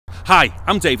Hi,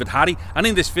 I'm David Harry, and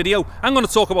in this video I'm going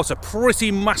to talk about a pretty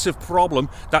massive problem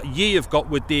that Yi have got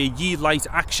with their Yi Lite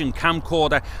Action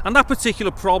Camcorder, and that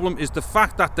particular problem is the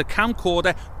fact that the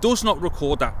camcorder does not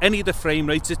record at any of the frame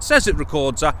rates it says it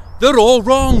records at. They're all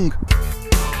wrong!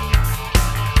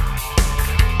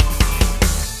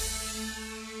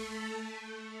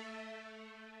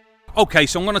 Okay,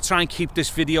 so I'm going to try and keep this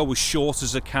video as short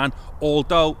as I can,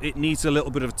 although it needs a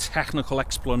little bit of a technical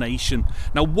explanation.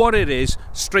 Now what it is,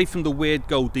 straight from the word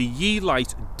go, the Yi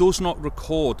Lite does not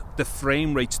record the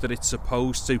frame rates that it's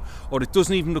supposed to, or it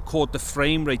doesn't even record the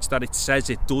frame rates that it says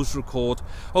it does record.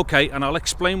 Okay, and I'll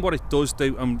explain what it does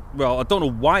do, and well, I don't know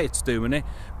why it's doing it,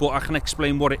 but I can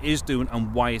explain what it is doing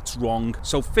and why it's wrong.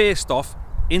 So first off,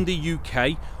 in the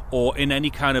UK, or in any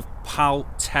kind of PAL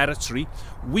territory,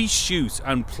 we shoot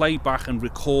and play back and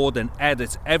record and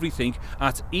edit everything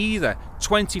at either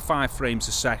 25 frames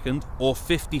a second or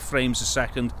 50 frames a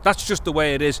second. That's just the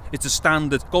way it is. It's a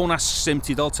standard. Go and ask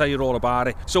Simty, they'll tell you all about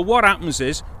it. So what happens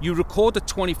is, you record at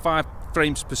 25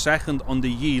 frames per second on the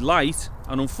Yi Lite,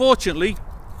 and unfortunately,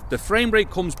 the frame rate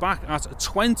comes back at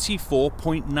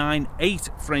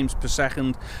 24.98 frames per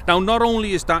second. Now, not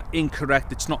only is that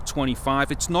incorrect, it's not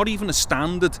 25, it's not even a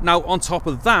standard. Now, on top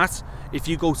of that, if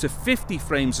you go to 50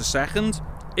 frames a second,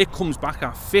 it comes back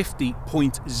at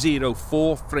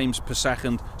 50.04 frames per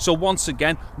second. So once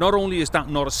again, not only is that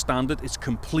not a standard, it's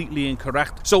completely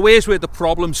incorrect. So here's where the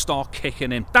problems start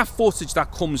kicking in. That footage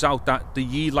that comes out that the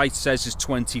Yi Lite says is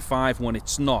 25 when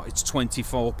it's not, it's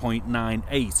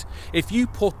 24.98. If you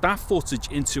put that footage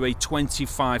into a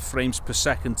 25 frames per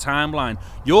second timeline,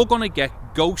 you're going to get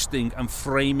ghosting and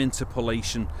frame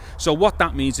interpolation. So what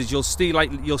that means is you'll see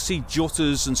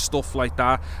jutters and stuff like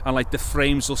that, and like the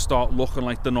frames will start looking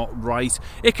like they're not right.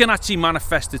 It can actually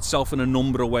manifest itself in a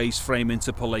number of ways, frame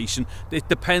interpolation. It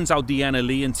depends how the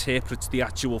NLE interprets the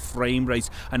actual frame rate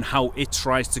and how it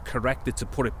tries to correct it to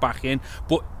put it back in.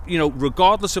 But you know,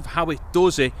 regardless of how it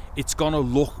does it, it's gonna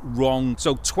look wrong.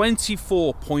 So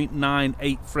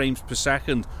 24.98 frames per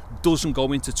second doesn't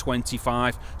go into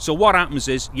 25. So what happens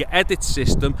is your edit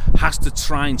system has to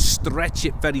try and stretch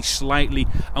it very slightly,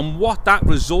 and what that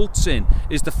results in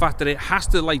is the fact that it has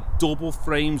to like double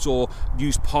frames or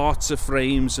use parts of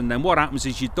frames, and then what happens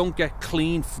is you don't get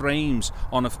clean frames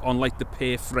on like the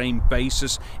per frame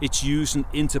basis. It's using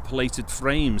interpolated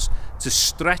frames to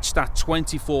stretch that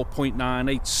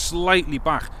 24.98 slightly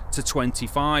back to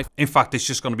 25. In fact, it's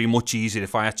just going to be much easier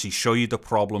if I actually show you the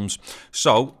problems.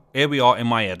 So here we are in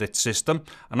my edit system,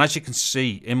 and as you can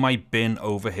see in my bin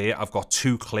over here, I've got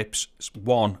two clips,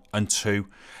 1 and 2.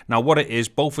 Now what it is,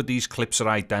 both of these clips are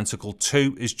identical.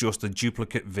 2 is just a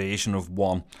duplicate version of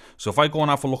 1. So if I go and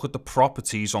have a look at the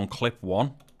properties on clip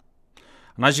 1,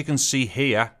 and as you can see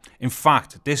here, in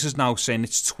fact, this is now saying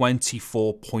it's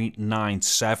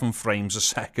 24.97 frames a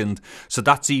second. So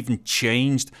that's even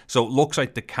changed. So it looks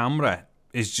like the camera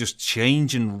is just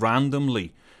changing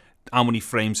randomly how many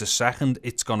frames a second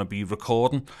it's going to be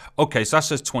recording. Okay, so that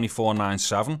says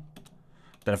 24.97.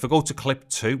 Then if I go to clip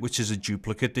 2, which is a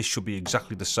duplicate, this should be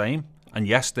exactly the same. And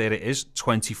yes, there it is,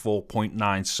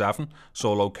 24.97.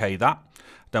 So I'll okay that.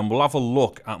 Then we'll have a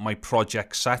look at my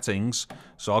project settings.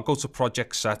 So I'll go to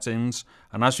project settings,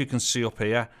 and as you can see up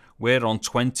here, we're on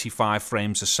 25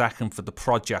 frames a second for the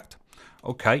project.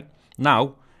 Okay,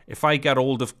 now if I get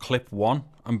hold of clip 1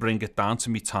 and bring it down to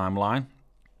my timeline,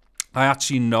 I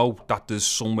actually know that there's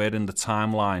somewhere in the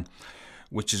timeline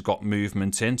which has got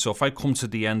movement in. So if I come to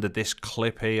the end of this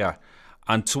clip here,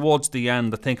 and towards the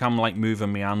end, I think I'm like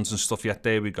moving my hands and stuff. Yeah,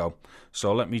 there we go.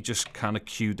 So let me just kind of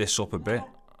cue this up a bit.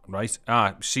 Right,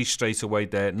 see straight away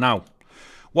there. Now,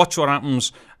 watch what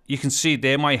happens. You can see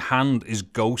there my hand is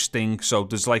ghosting. So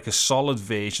there's like a solid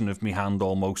version of my hand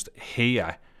almost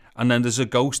here, and then there's a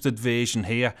ghosted version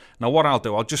here. Now what I'll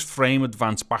do, I'll just frame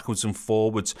advance backwards and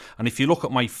forwards, and if you look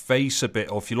at my face a bit,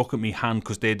 or if you look at my hand,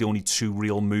 because they're the only two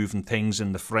real moving things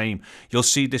in the frame, you'll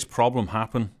see this problem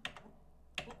happen.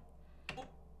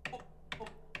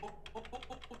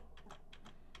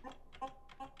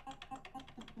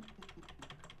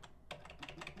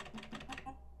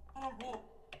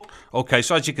 Okay,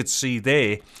 so as you could see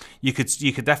there, you could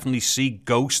definitely see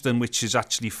ghosting, which is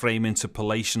actually frame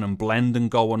interpolation and blending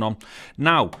going on.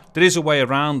 Now, there is a way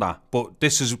around that, but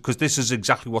this is because this is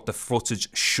exactly what the footage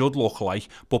should look like,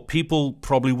 but people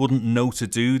probably wouldn't know to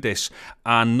do this,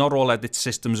 and not all edit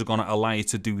systems are going to allow you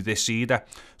to do this either.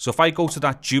 So if I go to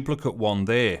that duplicate one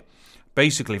there,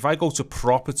 basically, if I go to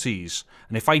properties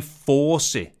and if I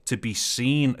force it to be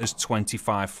seen as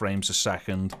 25 frames a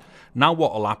second, now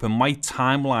what will happen, my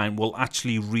timeline will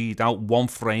actually read out 1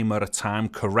 frame at a time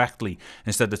correctly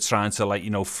instead of trying to, like, you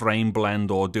know, frame blend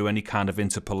or do any kind of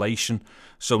interpolation.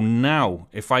 So now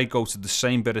if I go to the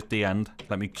same bit at the end,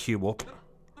 let me queue up.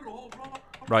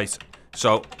 Right,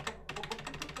 so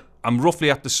I'm roughly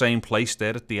at the same place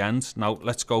there at the end. Now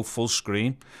let's go full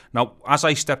screen. Now as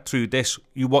I step through this,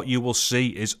 what you will see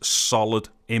is solid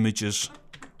images.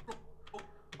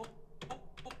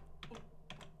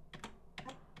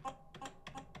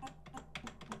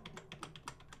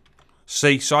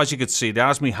 See, so as you could see there,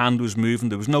 as my hand was moving,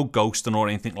 there was no ghosting or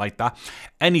anything like that.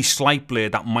 Any slight blur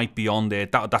that might be on there,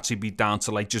 that would actually be down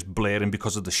to like just blaring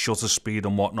because of the shutter speed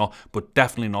and whatnot, but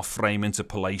definitely not frame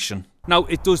interpolation. Now,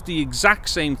 it does the exact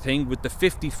same thing with the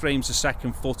 50 frames a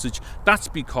second footage. That's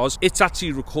because it's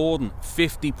actually recording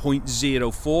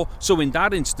 50.04. So in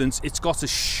that instance, it's got to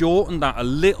shorten that a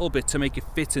little bit to make it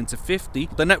fit into 50.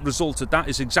 The net result of that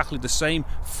is exactly the same,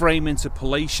 frame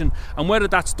interpolation. And whether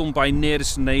that's done by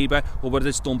nearest neighbor or whether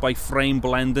it's done by frame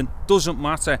blending, doesn't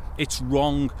matter, it's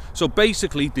wrong. So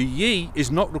basically, the Yi is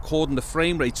not recording the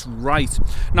frame rates right.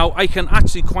 Now, I can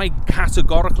actually quite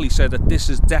categorically say that this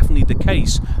is definitely the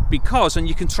case because, and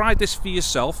you can try this for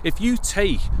yourself, if you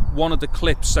take one of the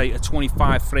clips, say a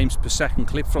 25 frames per second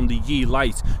clip from the Yi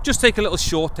Lite, just take a little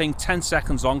short thing, 10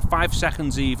 seconds long, 5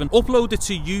 seconds even, upload it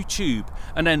to YouTube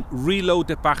and then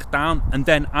reload it back down and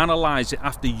then analyze it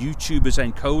after YouTube has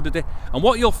encoded it. And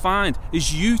what you'll find is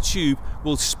YouTube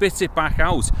will spit it back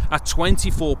out at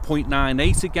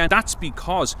 24.98 again. That's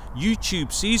because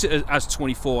YouTube sees it as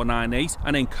 24.98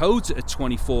 and encodes it at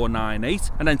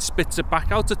 24.98 and then spits it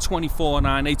back out at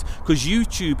 24.98 because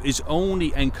YouTube is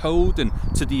only encoding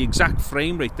to the exact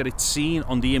frame rate that it's seen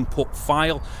on the input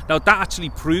file. Now that actually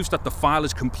proves that the file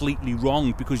is completely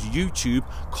wrong because YouTube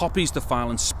copies the file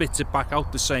and spits it back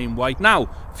out the same way. Now,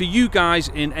 for you guys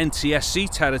in NTSC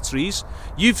territories,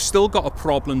 you've still got a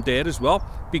problem there as well,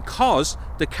 because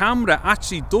the camera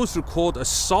actually does record a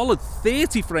solid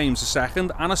 30 frames a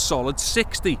second and a solid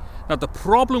 60. Now the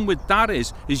problem with that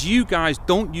is you guys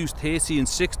don't use 30 and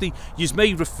 60. You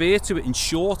may refer to it in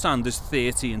shorthand as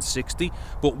 30 and 60,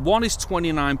 but one is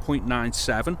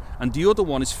 29.97 and the other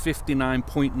one is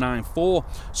 59.94.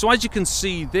 So as you can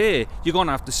see there, you're going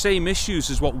to have the same issues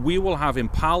as what we will have in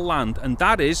PAL land, and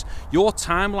that is your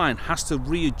timeline has to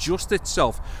readjust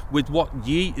itself with what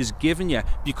Yi is giving you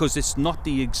because it's not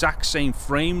the exact same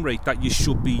frame rate that you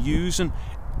should be using.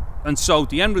 And so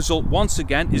the end result once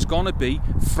again is going to be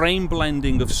frame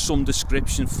blending of some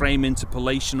description, frame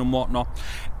interpolation and whatnot.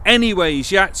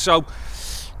 Anyways, yeah, so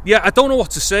yeah, I don't know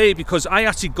what to say because I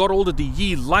actually got hold of the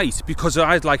Yi Lite because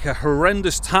I had like a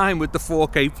horrendous time with the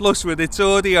 4K Plus with its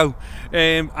audio,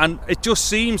 and it just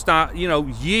seems that, you know,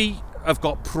 Yi have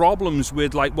got problems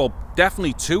with, like, well,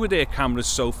 definitely 2 of their cameras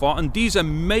so far, and these are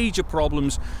major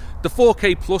problems. The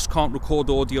 4K Plus can't record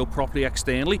audio properly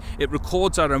externally. It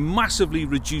records at a massively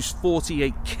reduced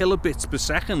 48 kilobits per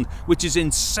second, which is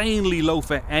insanely low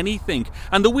for anything.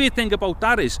 And the weird thing about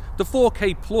that is the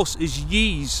 4K Plus is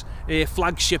Yi's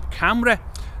flagship camera.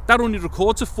 That only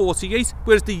records at 48,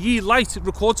 whereas the Yi Lite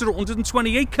records at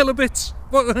 128 kilobits.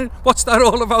 What's that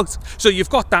all about? So you've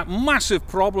got that massive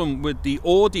problem with the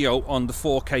audio on the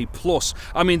 4K Plus.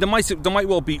 I mean, there might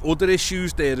well be other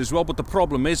issues there as well, but the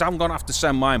problem is I'm gonna have to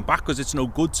send mine back because it's no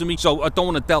good to me. So I don't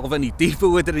want to delve any deeper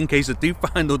with it in case I do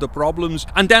find other problems.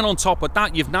 And then on top of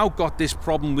that, you've now got this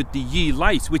problem with the Yi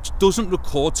Lite, which doesn't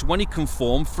record to any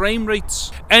conform frame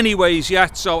rates. Anyways,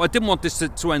 yeah, so I didn't want this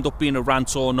to end up being a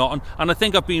rant or nothing, and I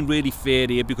think I've been really fair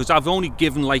here because I've only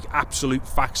given like absolute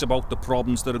facts about the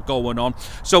problems that are going on.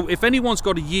 So if anyone's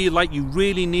got a Yi Lite, you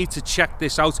really need to check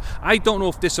this out. I don't know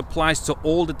if this applies to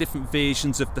all the different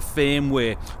versions of the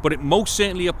firmware, but it most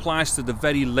certainly applies to the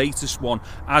very latest one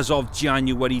as of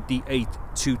January the 8th,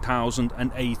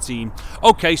 2018.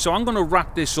 Okay, so I'm going to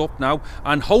wrap this up now,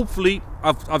 and hopefully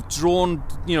I've drawn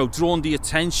the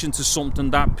attention to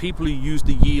something that people who use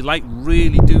the Yi Lite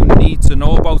really do need to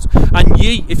know about. And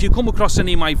Yi, if you come across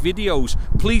any of my videos,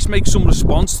 please make some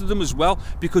response to them as well,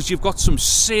 because you've got some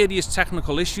serious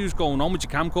technical issues going on with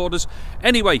your camcorders.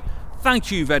 Anyway, thank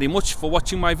you very much for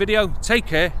watching my video. Take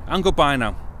care and goodbye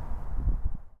now.